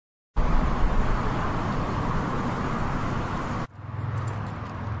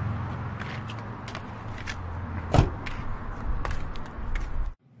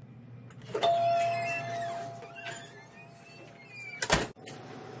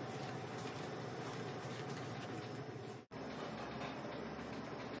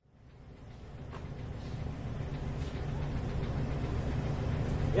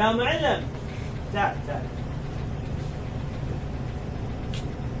يا معلم تعال تعال.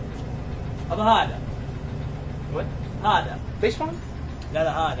 ابا هذا. What? هذا. This one? لا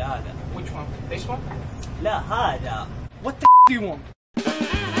لا هذا. Which one? This one? لا هذا. What the do you want?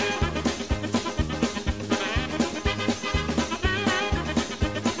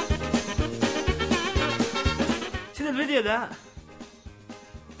 شوف الفيديو ذا.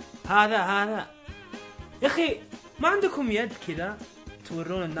 هذا يا اخي ما عندكم يد كذا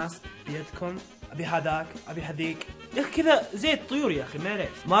تورون الناس بيدكم؟ ابي هذاك ابي هذيك يا اخي كذا زي الطيور يا اخي معليش.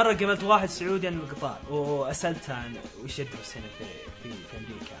 مره قابلت واحد سعودي عن القطار واسالته عن وش يدرس هنا في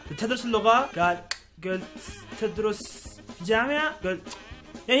امريكا. تدرس اللغه؟ قلت تدرس في جامعه؟ قلت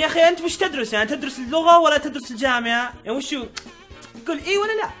يعني يا اخي انت وش تدرس؟ يعني تدرس اللغه ولا تدرس الجامعه؟ يعني وشو؟ يقول اي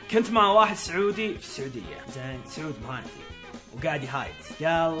ولا لا. كنت مع واحد سعودي في السعوديه زين سعود مهاندي وقاعد يهايد.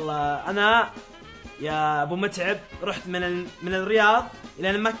 يلا انا يا ابو متعب رحت من الرياض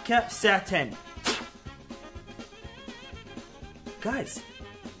الى مكه في ساعتين. guys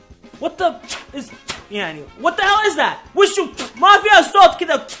what the is يعني what the hell is that؟ وشو ما فيها صوت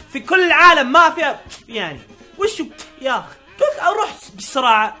كذا في كل العالم ما فيها يعني وشو يا اخي؟ قلت اروح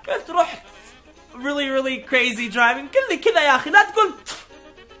بسرعه قلت رحت really crazy driving قل لي كذا يا اخي لا تقول.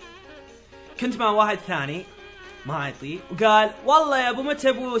 كنت مع واحد ثاني ما يطيق وقال والله يا ابو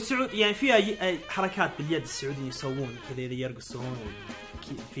متعب وسعود يعني فيها حركات باليد السعوديين يسوون كذا اذا يرقصون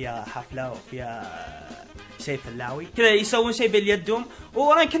فيها حفله وفيها شيء فلاوي كذا يسوون شيء باليدهم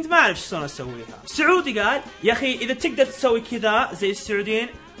وانا كنت ما اعرف شلون اسويها. السعودي قال يا اخي اذا تقدر تسوي كذا زي السعوديين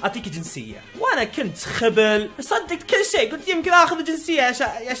اعطيك جنسيه. وانا كنت خبل صدقت كل شيء قلت يمكن اخذ جنسيه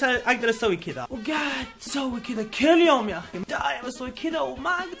عشان اقدر اسوي كذا. وقاعد تسوي كذا كل يوم يا اخي دايم اسوي كذا وما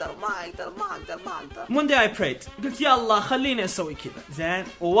اقدر. One day I prayed قلت يلا خليني اسوي كذا زين.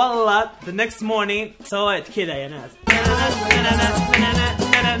 والله the next morning سويت كذا يا ناس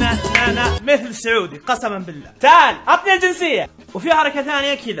مثل السعودي قسما بالله. تعال اعطني الجنسيه. وفي حركه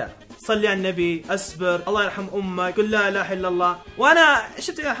ثانيه كذا صلي على النبي اصبر الله يرحم امك قل لا اله الا الله. وانا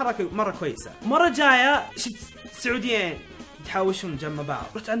شفت حركه مره كويسه. مره جايه شفت سعوديين يتحاوشون جنب بعض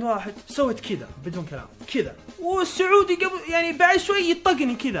رحت عند واحد سويت كذا بدون كلام كذا والسعودي قبل يعني بعد شوي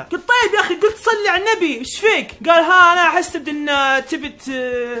يطقني كذا. قلت طيب يا اخي قلت صلي على النبي ايش فيك؟ قال ها انا حسيت ان تبي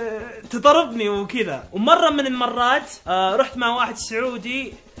تضربني وكذا. ومره من المرات رحت مع واحد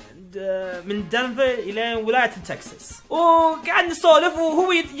سعودي من دنفر الى ولايه تكساس وقعدنا نسولف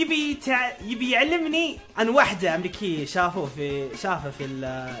وهو يبي يعلمني عن وحده امريكيه شافه في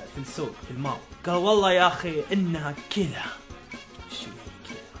السوق في المول. قال والله يا اخي انها كذا. شو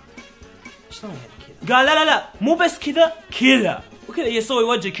كذا؟ شلون يعني كذا؟ قال لا مو بس كذا وكذا يسوي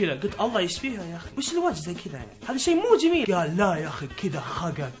وجه كذا. قلت الله يشفيها يا اخي وش الوجه زي كذا يعني هذا شيء مو جميل. قال لا يا اخي كذا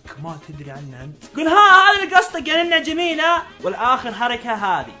خقك ما تدري عنه انت. قل هذا اللي قصدك يعني انها جميله. والاخر حركه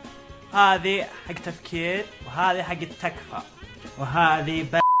هذه حق تفكير وهذه حق التكفى وهذه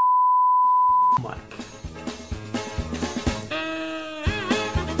مارك.